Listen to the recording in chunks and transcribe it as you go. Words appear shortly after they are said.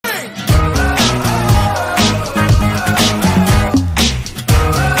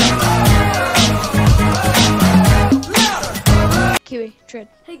veteran.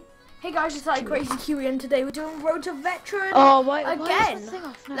 Hey guys, it's like Crazy Kiwi, and today we're doing Road to Veteran. Oh, why again? is the thing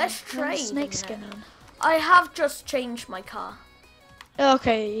off now? Let's trade. Snake skin on. I have just changed my car.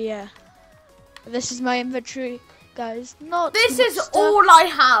 Okay, yeah. This is my inventory, guys. Not. This too is much stuff. all I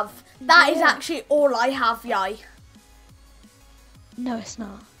have. That is Yeah. actually all I have, yay. No, it's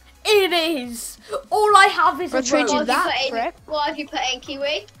not. It is. All I have is I'll a trade you rose. that for it. What have you put in,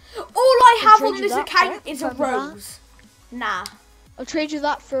 Kiwi? All I I'll have trade on you this that account for it. is a Remember that? rose. Nah. I'll trade you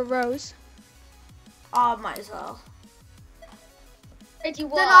that for a rose. I might as well. Did you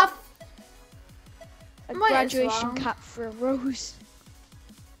Then what? A Might as graduation well. cap for a rose.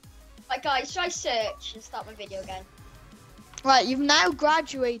 Right, guys, should I search and start my video again? Right, you've now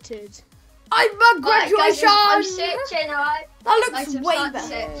graduated. I'm a Alright, graduation. guys, I'm searching, alright? That Guys, looks I'm way starting to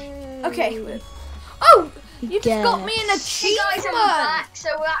better. search. Okay. Oh, you just got me an Yes. Hey guys, achievement. I'm back, so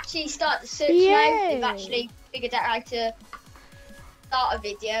we'll actually start the search now. Yay. We've actually figured out how to start a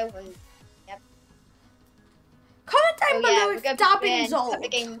video. And Comment down below we're if going to put dabbing's in a old. couple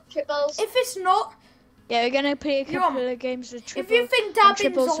of game triples. If it's not, Yeah, we're gonna play a You couple want- of games with if triple you think and dabbing's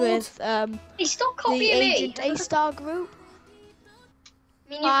triples old, with Hey, stop the copying me. Agent A-Star group.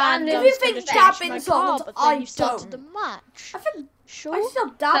 I mean, you And can if I you was think gonna change my dabbing's car, old, but I then you started don't. the match. I think Sure. I still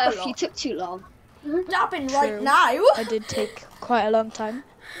dab a you lot. took too long. Dabbing True. right now. I did take quite a long time.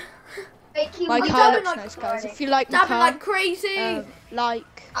 Hey, Kiwi, My I'm car dabbing looks like nice, guys. If you like my Dabbing car, like crazy.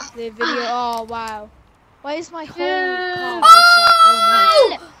 like the video. Oh wow! Why is my whole Yeah. car?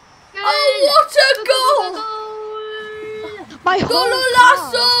 Oh, Oh, what a goal! nice. My whole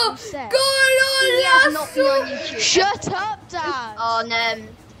Golazo! car is reset. Kiwi has not been on Golazo! YouTube. Shut up, Dad! On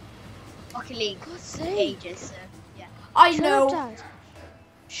Rocket League God's sake! ages, so yeah. I Shut know. up, Dad!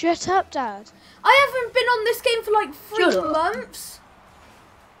 Shut up, Dad! I haven't been on this game for like 3 Shut up. months.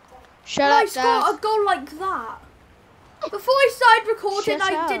 Shut And I up, scored Dad! a goal like that. Before I started recording,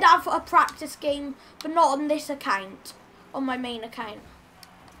 Shut I up. did have a practice game, but not on this account. On my main account.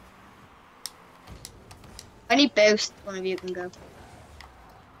 I need boost. One of you can go.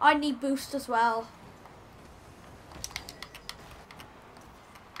 I need boost as well.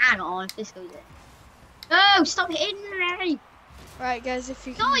 Hang on, if this goes in. No, stop hitting me! Right, guys, if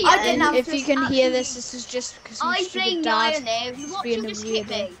you No, can, yeah, I didn't have if to you can hear actually- this, this is just because my I stupid blame dad Lion there. is Watch being him a just hit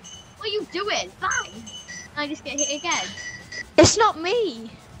weirdo. me. What are you doing? Bang! And I just get hit again. It's not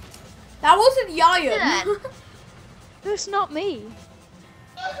me. That wasn't Yayan. Yeah. It's not me.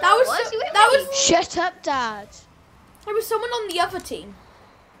 That was What? You hit that me. was Shut up, Dad. there was someone on the other team.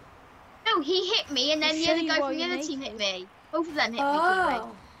 No, he hit me, and then I'll the show other you guy why from the you other team make hit it. me. Both of them hit me.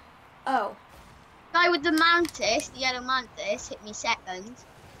 Oh. Oh. Guy with the mantis, the yellow mantis, hit me second.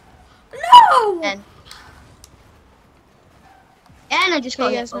 No! And I just got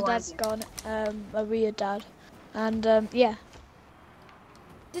Okay, hit guys, by my one dad's of you. gone. A weird dad. And, yeah.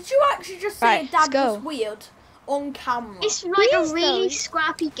 Did you actually just say Right, your let's dad go. was weird on camera? It's like He a is, really though.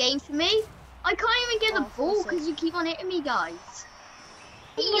 scrappy game for me. I can't even get the Oh, ball that's it. because you keep on hitting me, guys.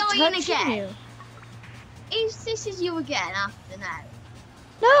 I'm not Yawn touching again. you. This is you again after now.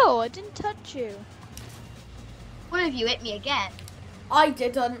 No, I didn't touch you. One of you hit me again. I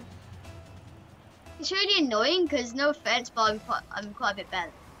didn't. It's really annoying because no offense, but I'm quite a bit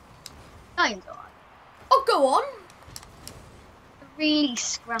better. Time's alright. Oh, go on. A really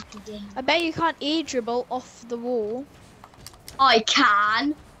scrappy game. I bet you can't e-dribble off the wall. I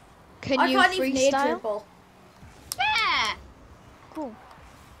can. Can I you can't even air freestyle? dribble. Yeah. Cool.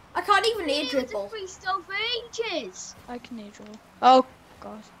 I can't even air Yeah, dribble. it's a freestyle for ages. I can e-dribble. Oh,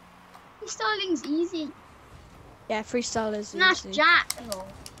 God. Freestyling's easy. Yeah, freestyle is Smash easy. Jack and all.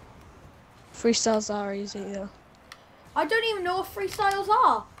 Freestyles are easy, though. I don't even know what freestyles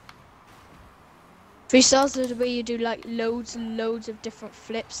are. Freestyles are the way you do, like, loads and loads of different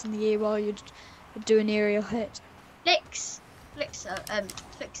flips in the air while you do an aerial hit. Flicks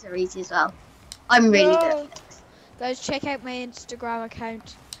are easy as well. I'm really good at flicks. Guys, check out my Instagram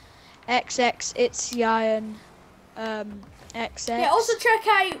account. XX, it's Yayan. XX. Yeah, also check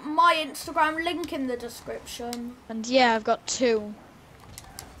out my Instagram, link in the description. And yeah, I've got 2.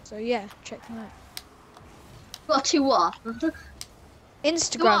 So yeah, check them out. Got two what? Two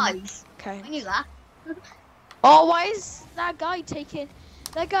Instagram. eyes. Okay. I knew that. Oh, why is that guy taking...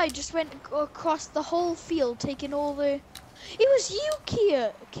 That guy just went across the whole field taking all the... It was you,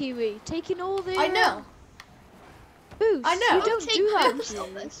 Kiwi, taking all the... I know. Boost. I know. You don't take do that. boost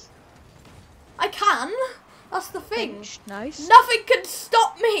on this. I can. That's the thing. Pinch, nice. Nothing can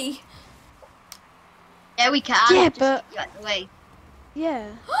stop me. Yeah, we can. Yeah, Just but- get out the way. Yeah.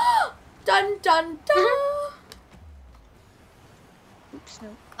 Dun dun dun. Oops, no.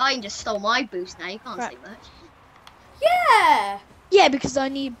 I just stole my boost now. You can't Right. say much. Yeah. Yeah, because I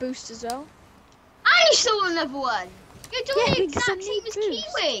need boost as well. And you stole another one. You're doing Yeah, the because I exact same need as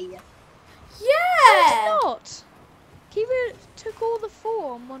boost. Kiwi. Yeah. Not. Kiwi took all the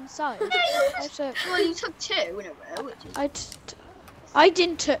 4 on one side. I took. Well, you took 2 in a row, which is I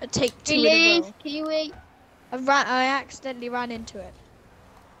didn't take 2 in a Relief, row. Kiwi. I accidentally ran into it.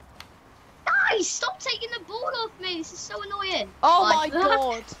 Guys, stop taking the ball off me. This is so annoying. Oh Like my that.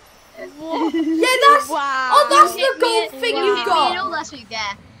 god. What? Yeah, that's. Wow. Oh, that's You hit the me gold in- thing you you hit me got. in all, that's what you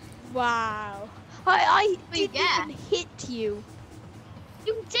get. Wow. I What you didn't get? even hit you.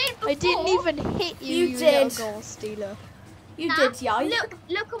 You did before. I didn't even hit you, You little did. goal stealer. You Nah, did, yeah.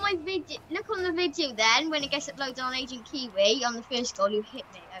 Look on my video. Look on the video. Then when it gets uploaded on Agent Kiwi on the first goal, you hit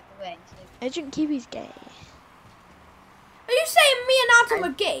me out the way. So. Agent Kiwi's gay. Are you saying me and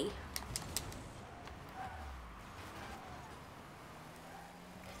Adam are gay?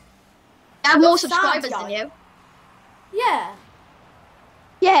 I have more What's that, subscribers than guy? you. Yeah.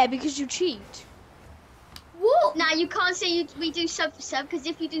 Yeah, because you cheat. What? Now you can't say we do sub for sub because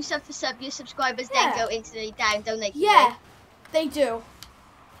if you do sub for sub, your subscribers Yeah. then go into the down, don't they? Yeah, they do.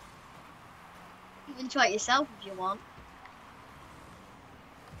 You can try it yourself if you want.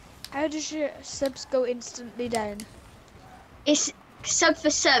 How does your subs go instantly down? It's sub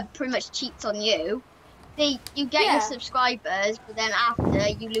for sub pretty much cheats on you. You get Yeah. your subscribers, but then after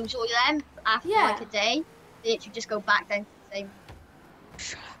you lose all of them after Yeah. like a day. They literally just go back down to the same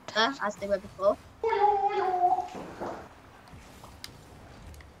Shut up. as they were before.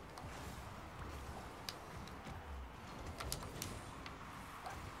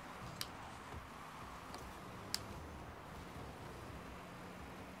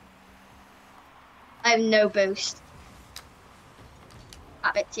 I have no boost.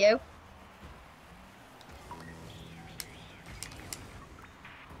 I bet you.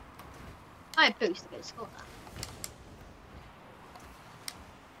 I have boost, I'm gonna score that.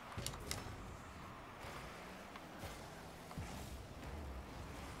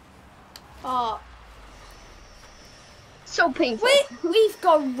 Oh, So painful. we've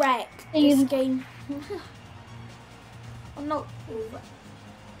got wrecked this game. I'm not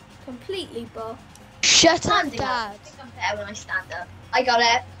completely, but Shut up, Standing up. Dad. I think I'm better when I stand up. I got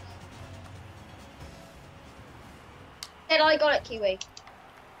it. Then I got it, Kiwi.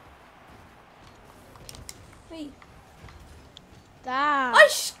 wait. Dad. I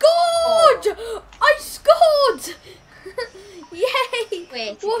scored! I scored! Yay!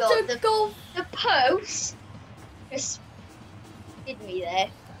 Wait, you What got a the- goal! The post just did me there.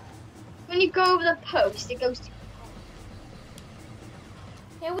 When you go over the post, it goes to.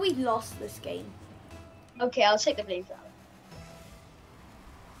 Yeah, we lost this game. Okay, I'll take the blame for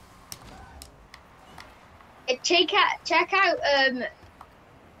that. Check out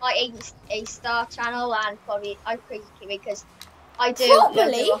my A Star channel and probably I'm Crazy Kiwi because I do loads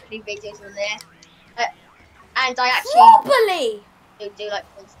Properly? of Rocket League videos on there. And I actually Properly! do like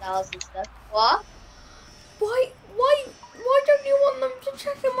fun styles and stuff. What? Why don't you want them to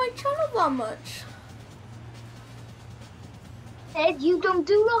check out my channel that much? Ed, you don't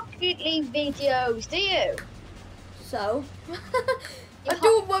do Rocket League videos, do you? So, You I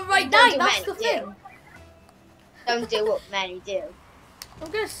do one right you now. don't do That's the many, do thing. you? Don't do what many do.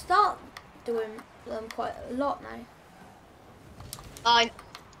 I'm gonna start doing them quite a lot now. I'm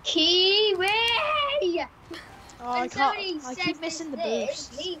Kiwi. Oh, I When can't. somebody I says keep missing the this,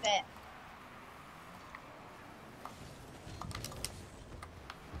 boost. Leave it.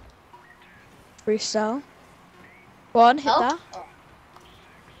 Freestyle. One, hit Oh. that. Oh.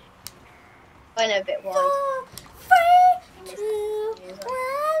 I know a bit wide. 4, 3, 2, 1,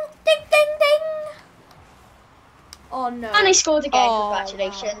 ding, ding, ding. Oh no. And I scored again. Oh,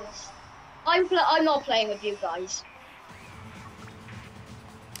 Congratulations. I'm not playing with you guys.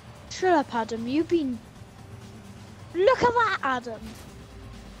 Shut up, Adam. You've been. Look at that, Adam.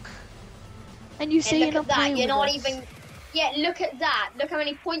 And you say Yeah, you're look not at that. playing You're not with us. even. Yeah, look at that. Look how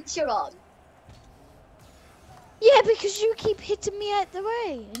many points you're on. Yeah, because you keep hitting me out the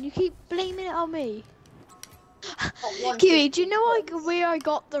way, and you keep blaming it on me. Got one, Kiwi, two, do you know three points. where I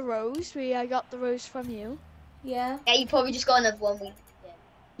got the rose? Where I got the rose from you? Yeah. Yeah, you probably just got another one.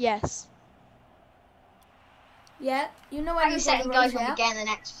 Yes. Yeah. You know I when can you set got the you guys rose, one yeah? again the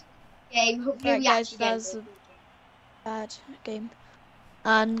next game. Hopefully Right, we guys, actually get that's it. Bad game.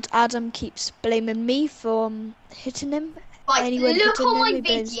 And Adam keeps blaming me for hitting him. Right, Anyone look hitting on him, my he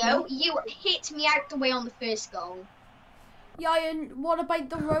blames video. me. You hit me out the way on the first goal. Yeah, and what about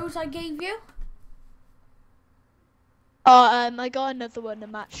the rose I gave you? Oh, I got another one to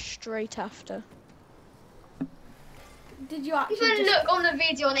match straight after. Did you actually Even just look on the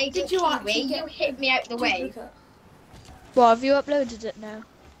video on Agent Did you Kiwi, actually you get hit me out the way. duplicate? Well, have you uploaded it now?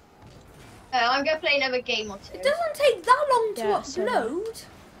 I'm gonna play another game or two. It doesn't take that long to Yeah, so upload.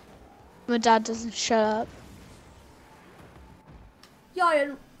 My dad doesn't shut up.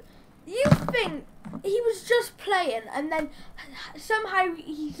 Ryan, you think he was just playing and then somehow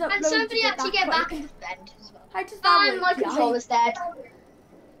he's uploaded And somebody it had to that get quick? back and defend as well. How does that And work? my controller's dead.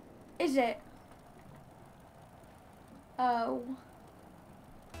 Is it? Oh.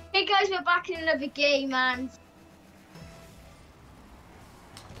 Hey guys, we're back in another game, and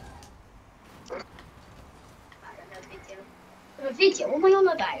another video. What am I on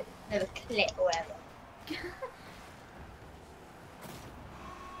about? Another clip or whatever.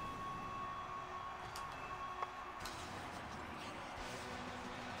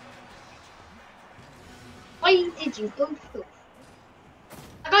 Why did you go through?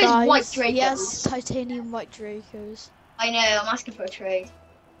 That guy's white Dracos. Yes, titanium white Dracos. I know, I'm asking for a trade.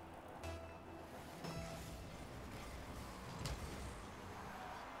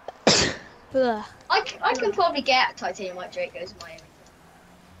 Ugh. I can probably get titanium white Dracos in my inventory.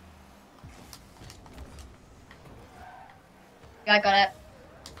 Yeah, I got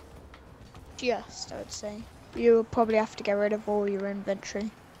it. Just, I would say. You'll probably have to get rid of all your inventory.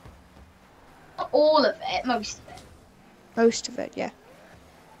 Not all of it, most of it. Most of it, yeah.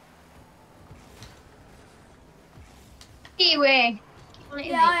 Kiwi!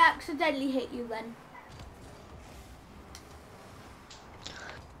 Yeah, I accidentally hit you then.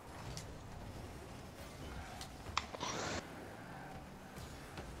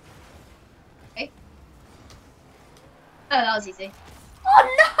 Okay. Oh, that was easy.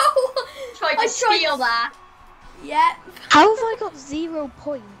 Oh no! Tried to steal that. Yep. How have I got 0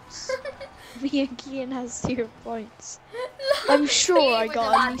 points? Me and Kian has 0 points. I'm sure I Kiwi got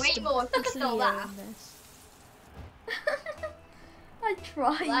would've at had least way more if you a stole clear that. in this. I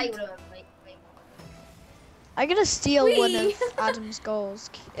tried. Well, you would've way more. I'm gonna steal Whee! one of Adam's goals.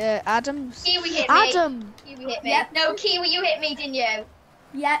 Adam's. Kiwi hit me. Adam! Kiwi hit me. Yep. No, Kiwi, you hit me, didn't you?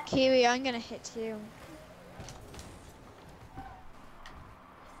 Yep. Kiwi, I'm gonna hit you.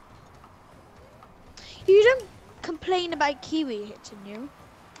 You don't complain about Kiwi hitting you.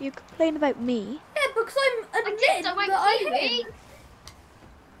 You complain about me. Yeah, because I'm I admitting did, I went that I hit Kiwi. him.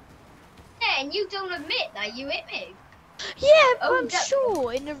 Yeah, and you don't admit that you hit me. Yeah, but Oh, I'm that-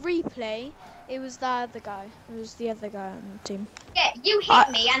 sure in the replay it was the other guy. It was the other guy on the team. Yeah, you hit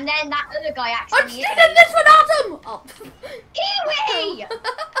me, and then that other guy I'm accidentally stealing hit me. this one, Adam! Oh. Kiwi!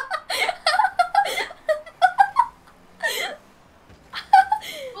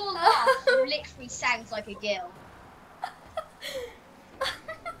 Full off, you literally sounds like a gill.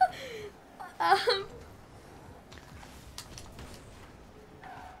 um,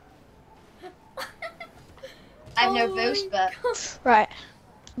 I have no oh boost, my but God. Right.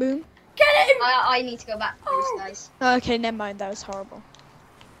 Boom. Get him! I need to go back to boost, Oh. guys. Okay, never mind. That was horrible.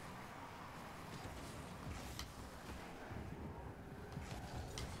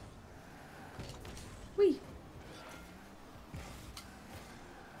 Wee.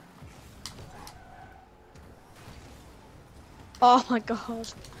 Oh my god.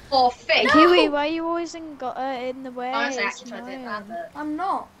 Oh, fake. No. Kiwi, why are you always in the way? Honestly, I It's actually tried to hit annoying. that, but I'm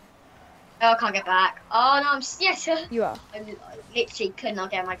not. oh, I can't get back. Oh no, yes. You are. I literally could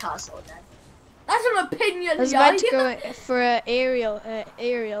not get my car sorted then. That's an opinion, I was yeah. about to go for an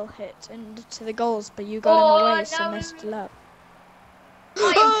aerial hit into the goals, but you got in the Oh, way, so I no. messed it up.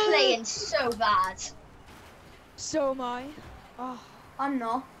 I am playing so bad. So am I. Oh, I'm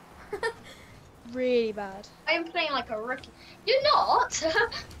not. really bad. I am playing like a rookie. You're not.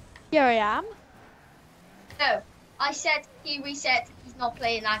 Here I am. No, I said Kiwi said he's not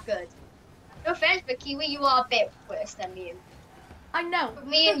playing that good. No offense, but Kiwi, you are a bit worse than me. I know. But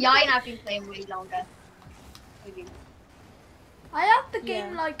me and Yain have been playing way longer. I had the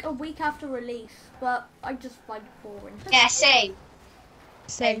game Yeah. like a week after release, but I just find it boring. Yeah, same.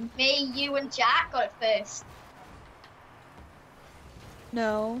 Same. Me, you, and Jack got it first.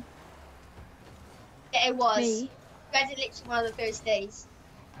 No. Yeah, it was. Me. You guys did literally one of the first days.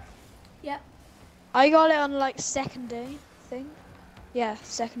 Yep. I got it on like second day, I think. Yeah,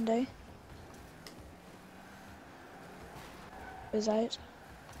 second day. Was that?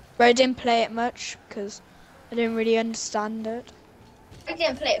 But I didn't play it much because I didn't really understand it. I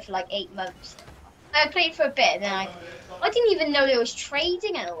didn't play it for like 8 months. I played it for a bit, and then I didn't even know there was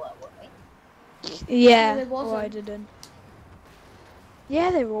trading and all that. Yeah. there Oh, I wasn't. didn't.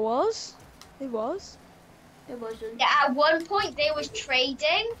 Yeah, there was. There was. It wasn't. Yeah, at one point there was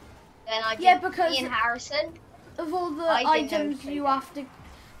trading. Then I did Yeah, because- Ian Harrison. Of all the I didn't know items you have to,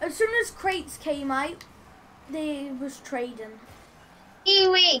 as soon as crates came out, there was trading.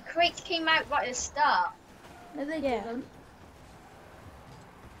 Kiwi, crates came out right at the start. No, they Yeah. didn't.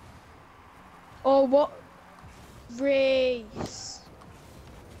 Oh, what race?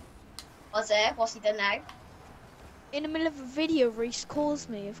 Was it? What's he done now? In the middle of a video, Reese calls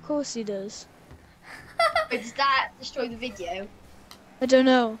me. Of course he does. Wait, does that destroy the video? I don't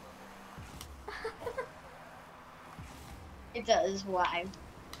know. It does. Wow.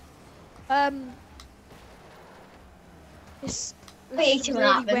 It's Wait, what really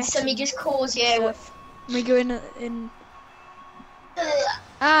happens? wet Somebody and just calls you. stuff. We go in and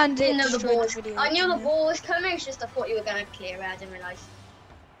Didn't it know the destroyed ball was. video. I knew the didn't it? ball was coming. It's just I thought you were gonna clear it. I didn't realise.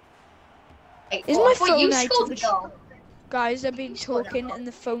 Wait, Is oh, my I thought phone you out scored the of goal. Guys, I've been You scored that talking goal. and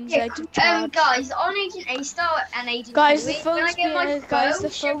the phone's Yeah, out of charge. guys, on Agent A Star and Agent Guys, the Kiwi, when I phone's get been my guys, the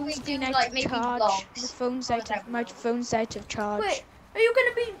phone, should we phone's do been out like of maybe charge. vlogs? The phone's Or out of my vlogs? phone's out of charge. Wait, are you going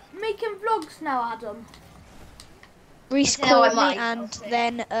to be making vlogs now, Adam? Reese I don't know, I called me might, and I'll see.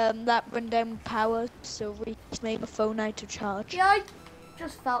 then that went down power, so Reese made my phone out of charge. Yeah, I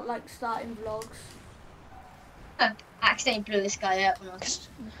just felt like starting vlogs. Accidentally blew this guy up when I was.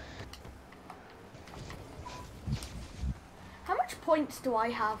 How much points do I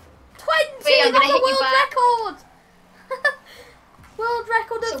have? 20! Wait, I'm gonna That's a hit you world back. record! World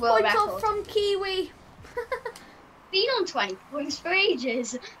record It's a of world points off record. from Kiwi. Been on 20 points for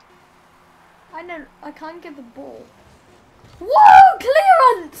ages. I know, I can't get the ball. Whoa,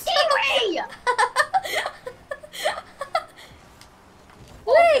 clearance! Kiwi!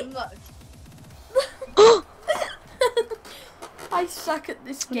 Wait! Oh, I suck at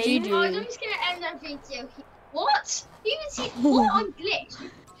this What do you game. do? I'm just gonna end that video here. What? You even see what? I'm glitched.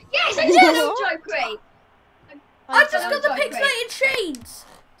 Yes, I did! I'm so great. I just got the Great. pixelated shades.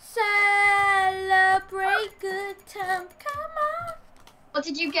 Celebrate good time, come on. What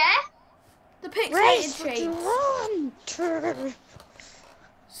did you get? The pixelated shades.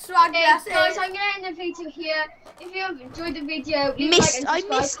 Swag Hey glasses. guys, I'm gonna end the video here. If you have enjoyed the video, leave Missed- a like I and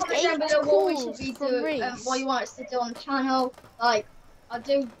missed subscribe. Comment down 8 below what we should calls be from doing, Reese. what you want us to do on the channel. Like, I'll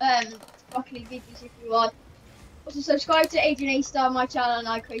do broccoli videos if you want. Also subscribe to Adrian A Star, my channel, and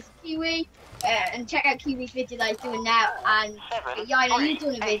I Crazy Kiwi. And check out Kiwi's video that he's doing now. And yeah, I know you're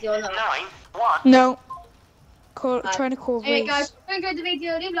doing a video on that. No. Trying to call Anyway Reese. guys, don't go to the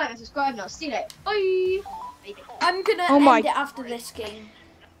video, leave a like and subscribe, and I'll see you later. Bye! I'm gonna Oh my- end it after this game.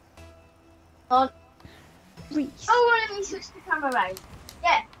 Reese. Oh, let me switch the camera around.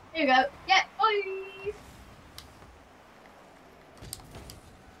 Yeah, here we go. Yeah, bye!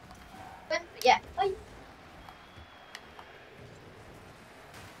 But yeah, bye!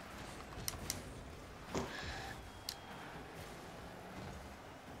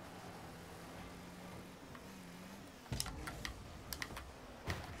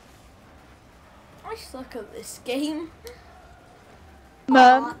 I suck at this game.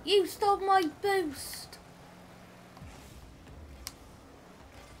 Mum. Aw, you stole my boost.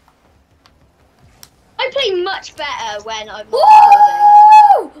 I play much better when I'm not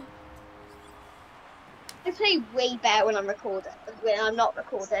recording. Woo! I play way better when I'm recording than when I'm not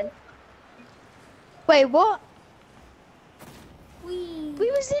recording. Wait, what? Wee. We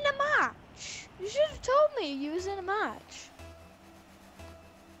was in a match. You should have told me you was in a match.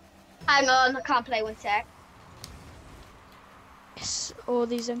 Hang on, I can't play one sec. Yes, all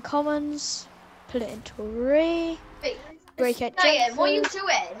these uncommons. Put it into a array. Wait, Break it. playing, what are you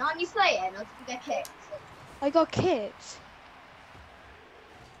doing? Aren't you playing or did you get kicked? I got kicked.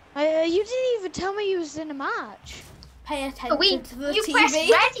 You didn't even tell me you was in a match. Pay attention to the You TV. pressed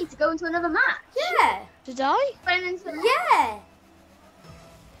ready to go into another match. Yeah. Did I? Went into the Yeah.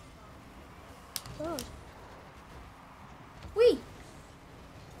 God. Wee.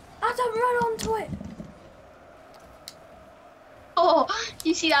 Adam, run onto it. Oh,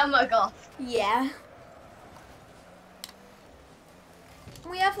 you see that mug off? Yeah.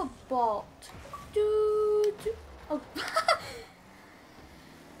 We have a bot. Do, do. Oh.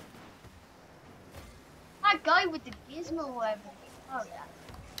 That guy with the gizmo or whatever. Oh yeah.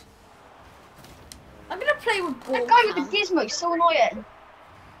 I'm gonna play with ball. That guy with cam. the gizmo is so annoying.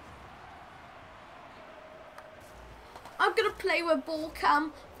 I'm gonna play with ball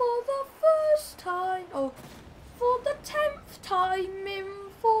cam for the first time. Oh, for the 10th time in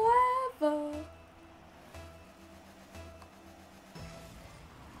forever.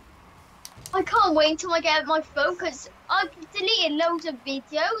 I can't wait until I get my phone because I've deleted loads of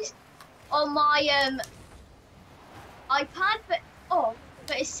videos on my iPad, but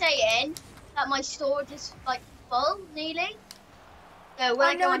it's saying that my storage is like full nearly. So when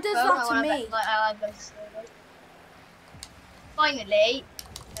I know get it does my phone, that to I wanna me. I'll have loads of storage. Finally,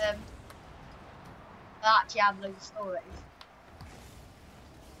 I actually have loads of storage.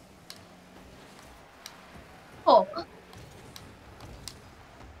 Oh,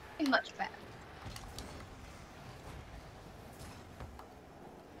 much better.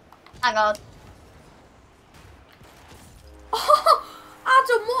 Hang on. Oh,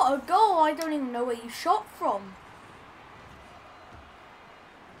 Adam, what a goal. I don't even know where you shot from.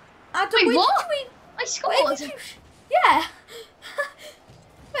 Adam, Wait, where what? did you... I scored. Where did you... Yeah.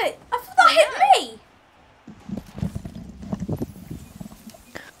 Wait, I thought that hit me.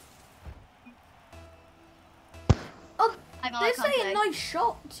 Oh, Hang on, they're I can't saying play. nice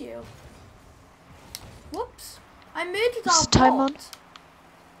shot to you. Whoops. I murdered our Is time on? bot.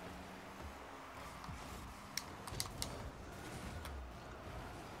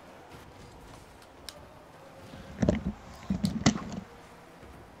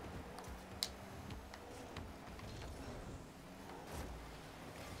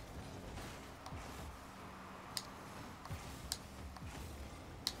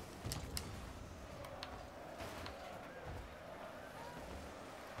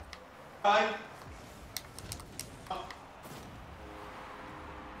 Bye.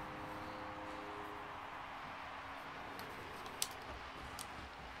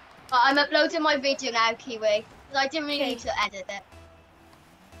 I'm uploading my video now, Kiwi. Because I didn't really need to edit it.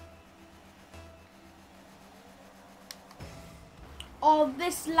 Oh,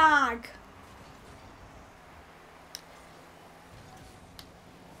 this lag.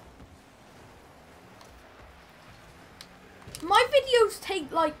 My videos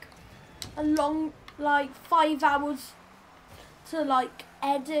take like a long, like 5 hours to like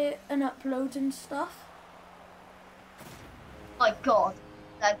edit and upload and stuff. My God,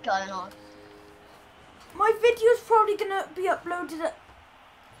 that's going on. My video's probably gonna be uploaded at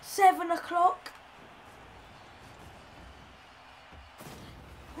 7 o'clock.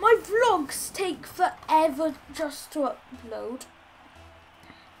 My vlogs take forever just to upload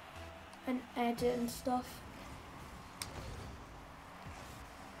and edit and stuff.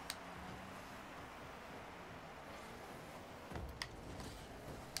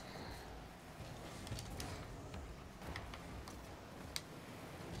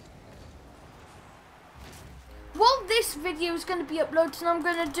 Well, this video is going to be uploaded and I'm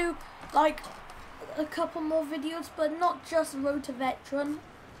going to do like a couple more videos, but not just Road to Veteran.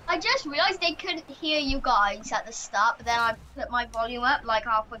 I just realised they couldn't hear you guys at the start, but then I put my volume up like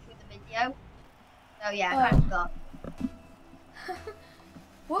halfway through the video. So yeah, I kind of forgot.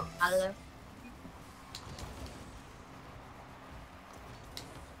 Whoops. I don't know.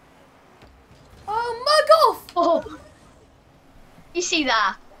 Oh, mug off! Oh, you see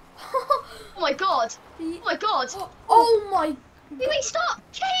that? Oh my God! Oh my God! Oh my... Kiwi, stop!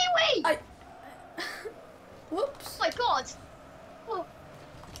 Kiwi! Whoops. Oh my God! Oh,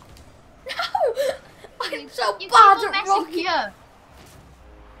 No! I'm so you bad people at messing Rocket... here.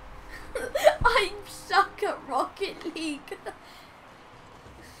 I'm stuck at Rocket League.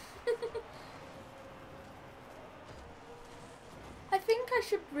 I think I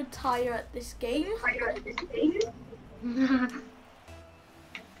should retire at this game.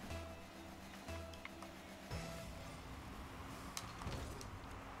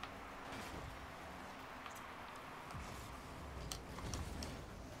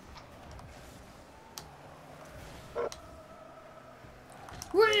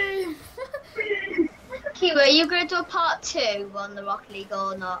 Whee! Kiwi, are you going to do a part 2 on the Rocket League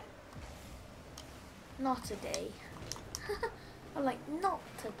or not? Not today. I'm like, not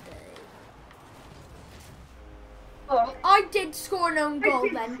today. Oh. I did score an own goal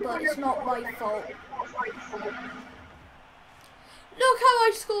then, but it's not my fault. Look how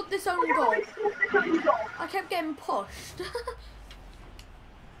I scored this own goal. I kept getting pushed.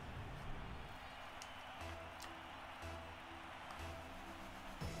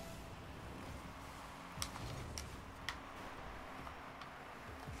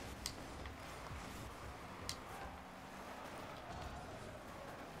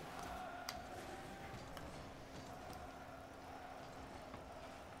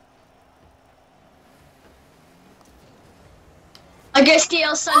 I go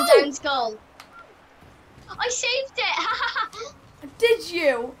steal Sundown's goal. I saved it! Did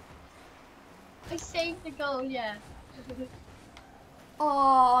you? I saved the goal, yeah.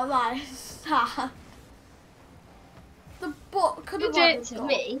 Oh, that is sad. The bot could You have did had it a to goal.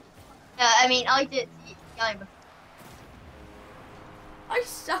 me. I mean, I did to you. I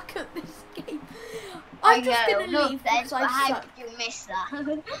suck at this game. I I'm just know. gonna Look, leave then, because but I how suck. did you miss that?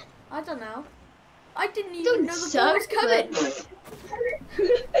 I don't know. I didn't even Don't know the ball suck, was coming.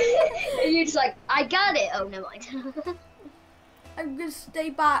 And you're just like, I got it. Oh, never mind. I'm gonna stay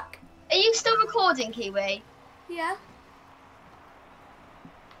back. Are you still recording, Kiwi? Yeah.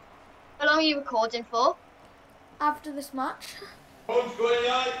 How long are you recording for? After this match. Home's going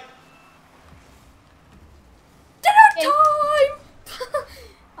out. Dinner time!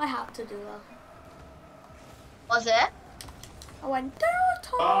 I have. had to do that. Was it? I went down.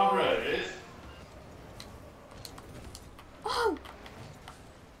 Oh!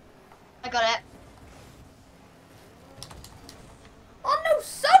 I got it. Oh no,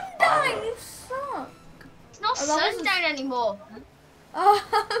 Sundown! You suck. It's not Oh, that wasn't- Sundown anymore. Um,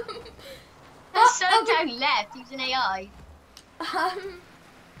 There's Sundown left using AI. That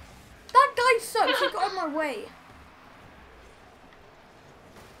guy sucks. He got in my way.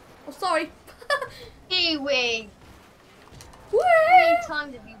 Oh, sorry. Kiwi. Whee! How many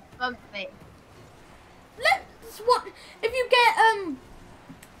times have you bumped me? Let's what if you get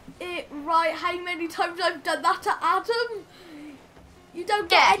it right? How many times I've done that to Adam? You don't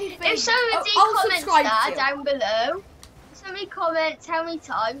get anything. If somebody I'll comments subscribe that to you. down below, if somebody comments how many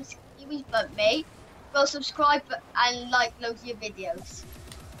times Kiwi's bumped me, we'll subscribe and like loads of your videos.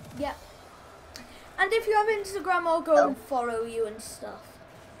 Yeah. And if you have Instagram, I'll go and follow you and stuff.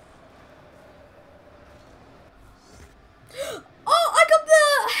 Oh, I got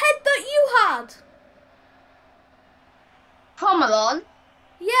the head that you had. Promelon,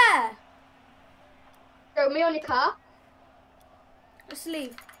 Yeah. throw me on your car. Let's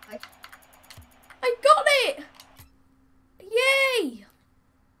leave. Okay. I got it. Yay.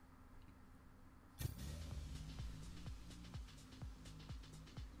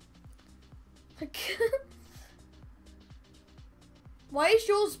 Why is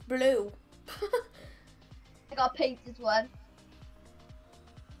yours blue? I got a painted one.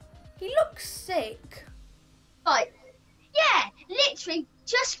 He looks sick. Right. Yeah, literally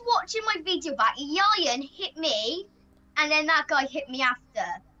just watching my video back, Ryan hit me, and then that guy hit me after.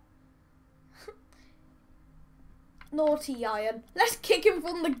 Naughty Iron. Let's kick him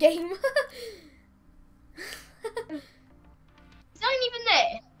from the game. He's not even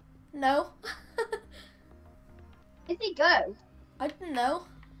there. No. Where'd he go? I don't know.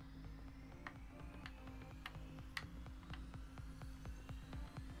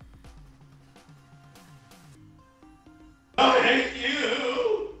 I hate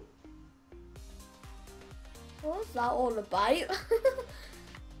you! What's that all about?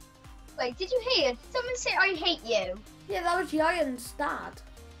 Wait, did you hear? Someone say I hate you. Yeah, that was Iron's dad.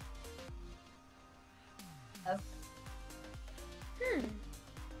 Oh.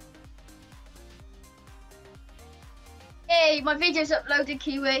 Hey, my video's uploaded,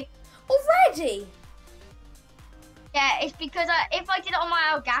 Kiwi. Already? Yeah, it's because if I did it on my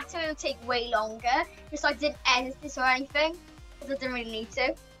Elgato, it would take way longer. Because I didn't edit this or anything. Because I didn't really need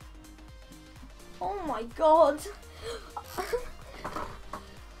to. Oh my god.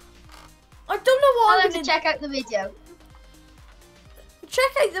 I don't know what I'll I'm have gonna to check out the video.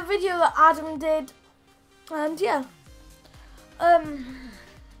 check out the video that Adam did. And yeah. I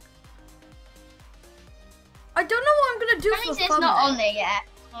don't know what I'm gonna do That for means it's fun. not on there yet.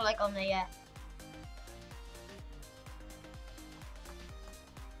 It's not like on there yet.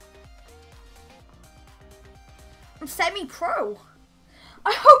 I'm semi-pro.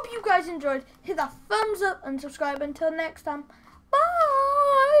 I hope you guys enjoyed. Hit that thumbs up and subscribe. Until next time.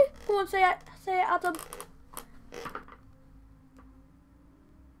 Bye. Go on, say it, Adam.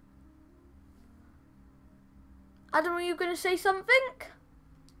 Adam, are you gonna say something?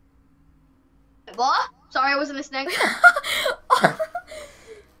 What? Sorry, I wasn't listening.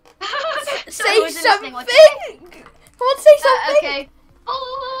 Say wasn't something. listening, what'd you Come on, say something. Okay.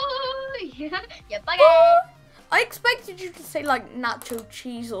 Oh, yeah, bye guys. I expected you to say like nacho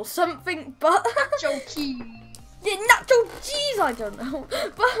cheese or something, but Nacho cheese. yeah, nacho cheese. I don't know,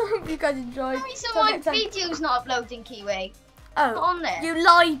 but I hope you guys enjoyed. Tell me so Till my next time. video's not uploading, Kiwi. Not Oh, on there. you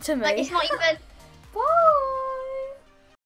lied to me. Like it's not even.